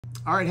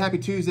All right, happy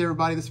Tuesday,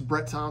 everybody. This is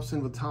Brett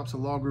Thompson with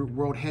Thompson Law Group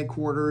World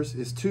Headquarters.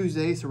 It's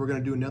Tuesday, so we're going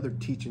to do another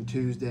Teaching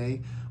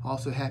Tuesday.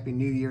 Also, Happy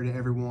New Year to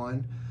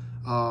everyone.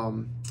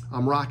 I'm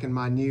rocking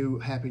my new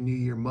Happy New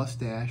Year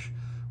mustache,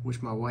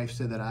 which my wife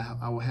said that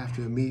I will have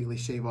to immediately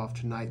shave off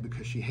tonight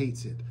because she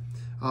hates it.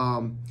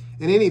 In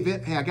any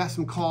event, hey, I got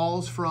some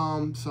calls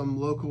from some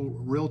local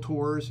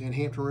realtors in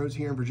Hampton Roads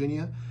here in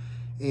Virginia,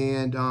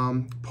 and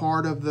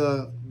part of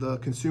the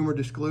consumer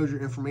disclosure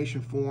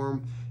information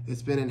form,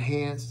 it's been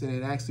enhanced, and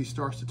it actually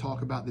starts to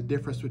talk about the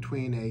difference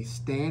between a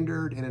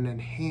standard and an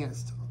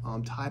enhanced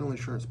title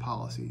insurance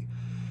policy.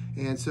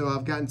 And so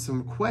I've gotten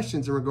some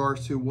questions in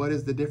regards to what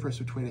is the difference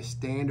between a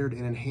standard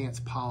and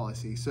enhanced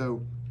policy.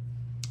 So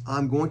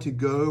I'm going to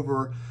go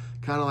over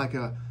kind of like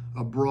a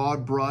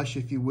broad brush,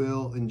 if you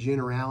will, in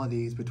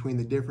generalities between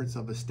the difference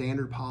of a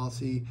standard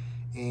policy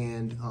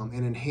and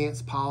an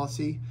enhanced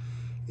policy.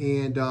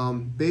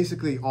 And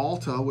basically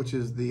ALTA, which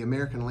is the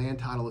American Land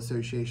Title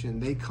Association,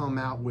 they come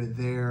out with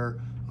their,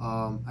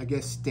 I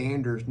guess,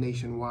 standards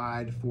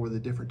nationwide for the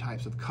different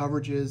types of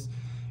coverages,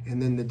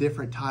 and then the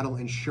different title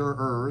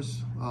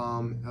insurers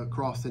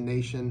across the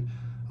nation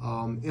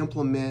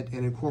implement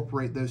and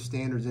incorporate those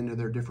standards into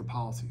their different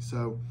policies.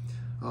 So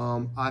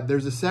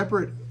there's a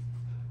separate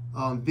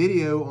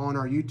video on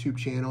our YouTube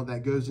channel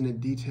that goes into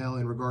detail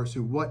in regards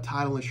to what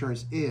title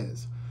insurance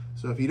is.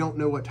 So if you don't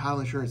know what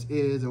title insurance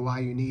is and why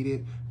you need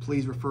it,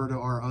 please refer to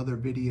our other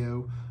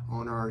video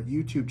on our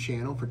YouTube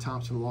channel for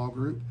Thompson Law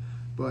Group.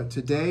 But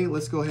today,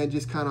 let's go ahead and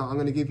just I'm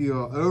going to give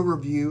you an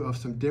overview of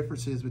some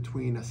differences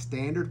between a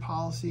standard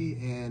policy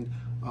and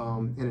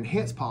an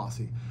enhanced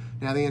policy.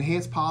 Now, the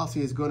enhanced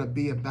policy is going to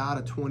be about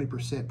a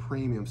 20%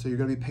 premium. So you're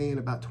going to be paying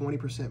about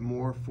 20%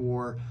 more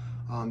for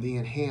the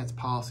enhanced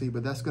policy,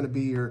 but that's going to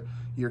be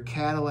your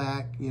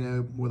Cadillac, you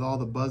know, with all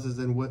the buzzes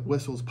and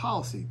whistles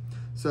policy.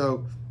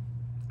 So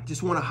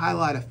just want to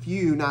highlight a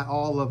few, not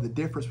all of the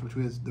difference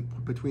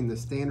between the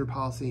standard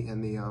policy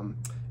and the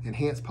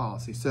enhanced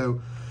policy.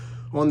 So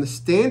on the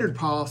standard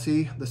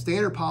policy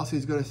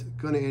is going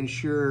to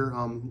ensure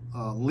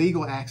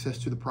legal access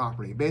to the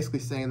property, basically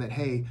saying that,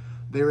 hey,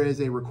 there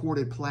is a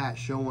recorded plat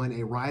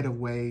showing a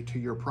right-of-way to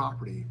your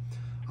property.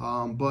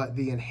 But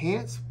the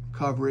enhanced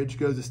coverage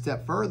goes a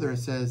step further and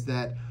says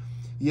that,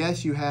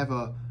 yes, you have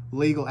a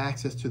legal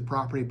access to the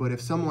property, but if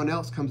someone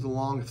else comes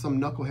along, if some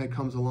knucklehead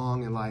comes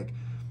along and like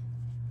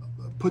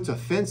puts a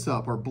fence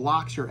up or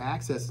blocks your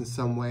access in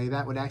some way,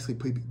 that would actually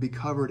be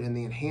covered in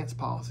the enhanced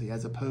policy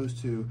as opposed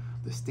to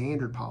the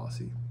standard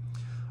policy.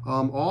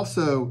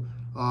 Also,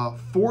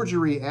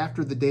 forgery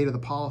after the date of the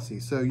policy.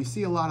 So you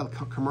see a lot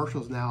of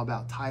commercials now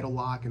about title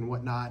lock and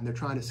whatnot, and they're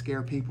trying to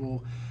scare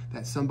people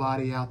that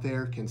somebody out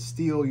there can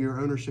steal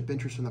your ownership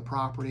interest in the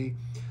property.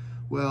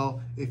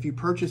 Well, if you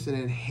purchase an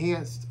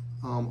enhanced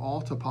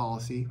ALTA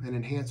policy, an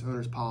enhanced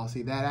owner's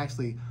policy, that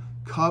actually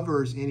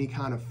covers any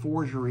kind of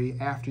forgery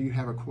after you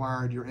have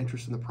acquired your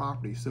interest in the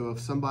property. So if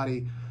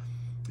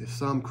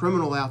some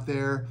criminal out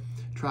there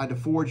tried to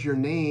forge your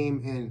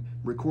name and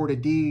record a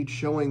deed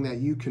showing that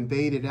you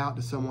conveyed it out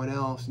to someone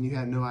else and you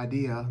had no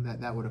idea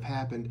that that would have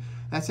happened,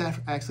 that's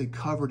actually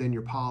covered in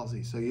your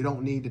policy. So you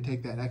don't need to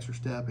take that extra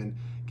step and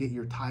get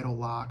your title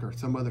lock or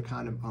some other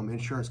kind of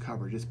insurance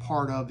coverage. It's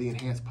part of the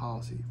enhanced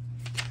policy.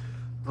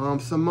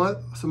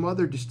 Some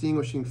other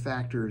distinguishing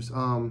factors.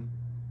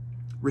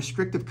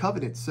 Restrictive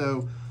covenants.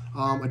 So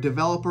a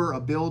developer, a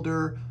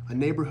builder, a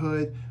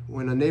neighborhood,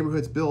 when a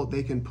neighborhood's built,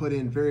 they can put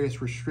in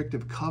various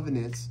restrictive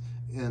covenants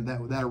and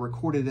that are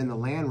recorded in the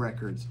land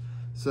records.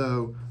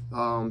 So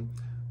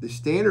the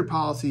standard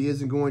policy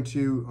isn't going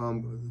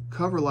to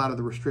cover a lot of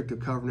the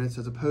restrictive covenants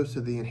as opposed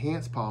to the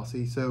enhanced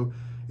policy. So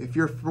if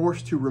you're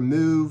forced to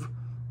remove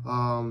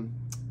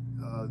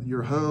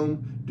your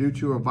home due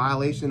to a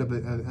violation of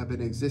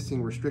an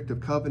existing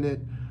restrictive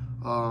covenant,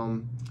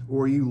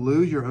 or you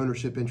lose your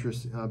ownership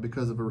interest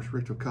because of a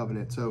restrictive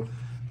covenant. So,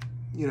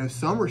 you know,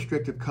 some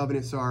restrictive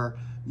covenants are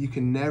you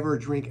can never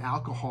drink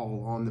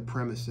alcohol on the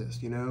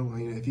premises. You know, I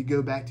mean, if you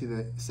go back to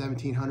the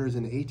 1700s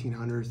and the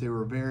 1800s, they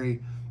were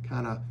very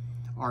kind of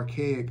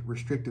archaic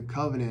restrictive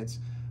covenants,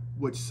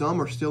 which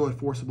some are still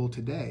enforceable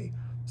today.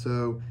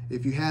 So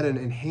if you had an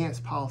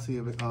enhanced policy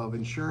of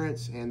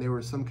insurance and there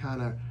was some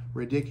kind of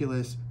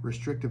ridiculous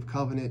restrictive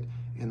covenant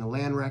in the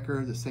land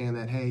records that's saying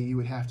that, hey, you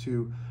would have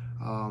to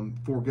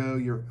forego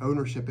your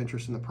ownership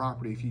interest in the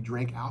property if you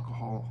drank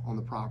alcohol on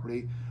the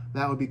property,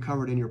 that would be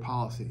covered in your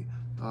policy.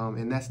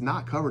 And that's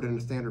not covered in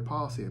a standard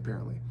policy,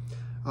 apparently.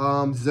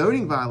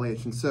 Zoning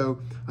violations.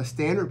 So a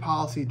standard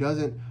policy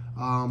doesn't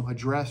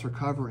address or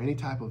cover any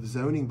type of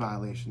zoning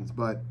violations,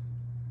 but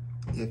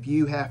if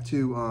you have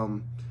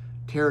to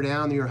tear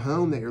down your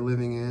home that you're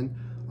living in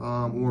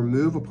or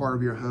move a part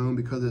of your home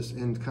because it's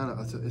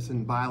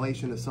in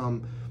violation of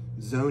some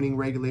zoning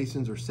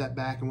regulations or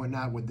setback and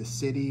whatnot with the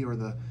city or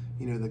the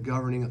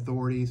governing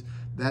authorities,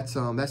 that's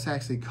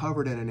actually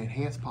covered in an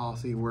enhanced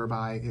policy,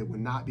 whereby it would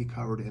not be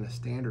covered in a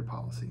standard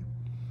policy.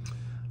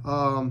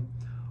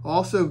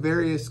 Also,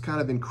 various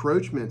kind of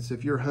encroachments.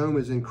 If your home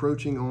is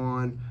encroaching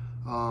on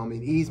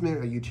an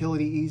easement, a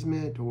utility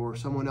easement, or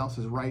someone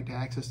else's right to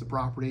access the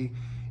property,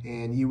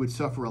 and you would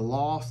suffer a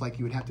loss, like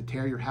you would have to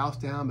tear your house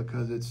down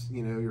because it's,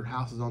 you know, your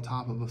house is on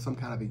top of some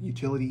kind of a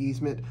utility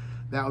easement,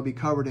 that would be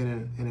covered in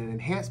an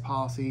enhanced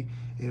policy,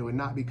 and it would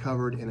not be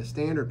covered in a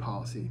standard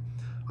policy.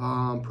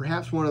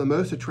 Perhaps one of the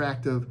most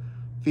attractive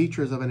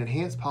features of an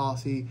enhanced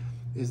policy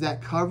is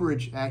that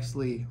coverage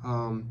actually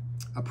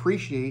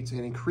appreciates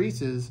and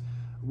increases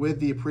with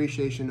the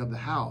appreciation of the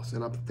house.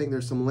 And I think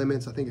there's some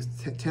limits. I think it's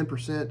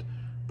 10%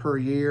 per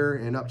year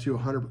and up to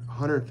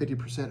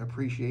 150%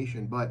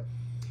 appreciation. But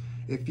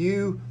if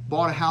you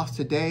bought a house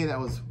today that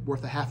was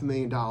worth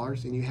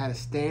 $500,000 and you had a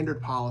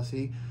standard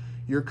policy,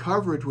 your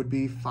coverage would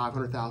be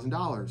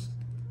 $500,000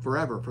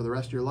 forever, for the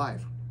rest of your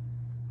life.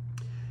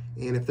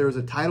 And if there was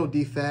a title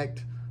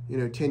defect, you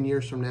know, 10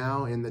 years from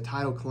now, and the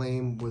title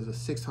claim was a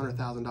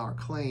 $600,000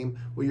 claim,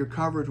 well, your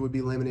coverage would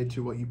be limited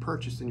to what you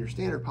purchased in your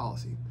standard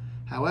policy.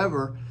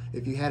 However,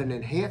 if you had an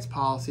enhanced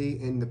policy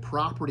and the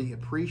property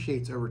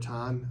appreciates over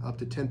time, up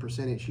to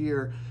 10% each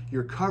year,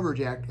 your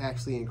coverage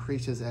actually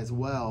increases as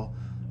well,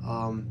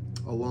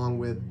 along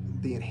with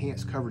the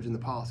enhanced coverage in the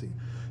policy.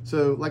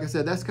 So, like I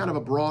said, that's kind of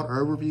a broad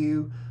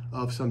overview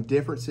of some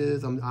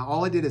differences.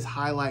 All I did is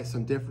highlight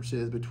some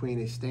differences between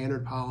a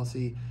standard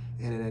policy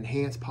and an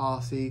enhanced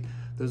policy.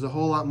 There's a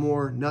whole lot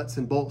more nuts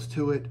and bolts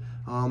to it.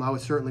 I would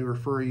certainly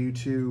refer you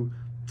to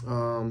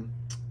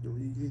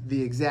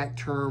the exact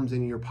terms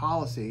in your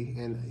policy,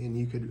 and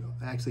you could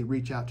actually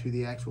reach out to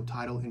the actual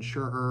title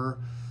insurer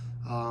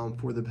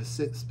for the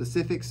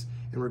specifics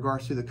in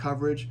regards to the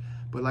coverage.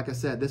 But like I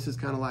said, this is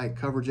kind of like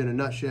coverage in a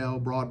nutshell,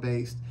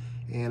 broad-based,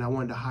 and I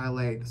wanted to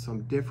highlight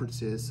some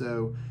differences.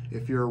 So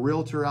if you're a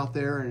realtor out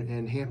there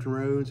in Hampton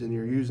Roads and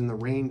you're using the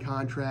RAIN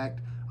contract,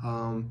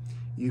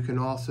 you can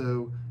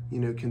also, you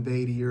know,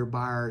 convey to your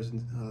buyers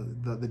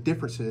the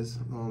differences,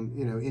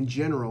 you know, in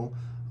general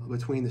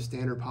between the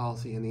standard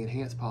policy and the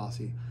enhanced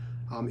policy.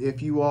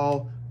 If you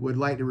all would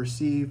like to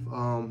receive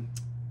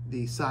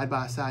the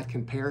side-by-side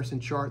comparison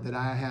chart that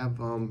I have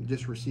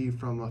just received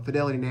from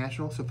Fidelity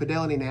National. So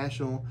Fidelity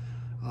National,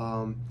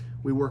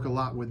 we work a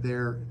lot with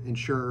their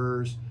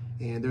insurers,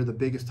 and they're the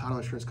biggest title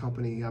insurance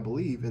company, I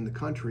believe, in the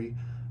country.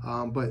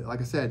 But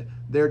like I said,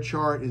 their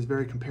chart is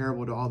very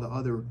comparable to all the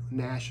other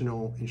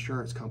national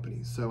insurance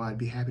companies. So I'd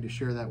be happy to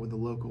share that with the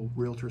local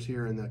realtors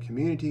here in the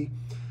community.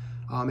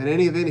 In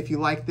any event, if you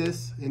like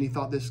this and you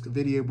thought this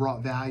video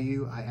brought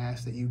value, I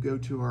ask that you go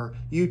to our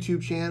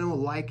YouTube channel,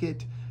 like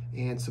it,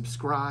 and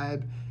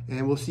subscribe.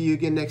 And we'll see you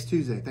again next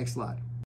Tuesday. Thanks a lot.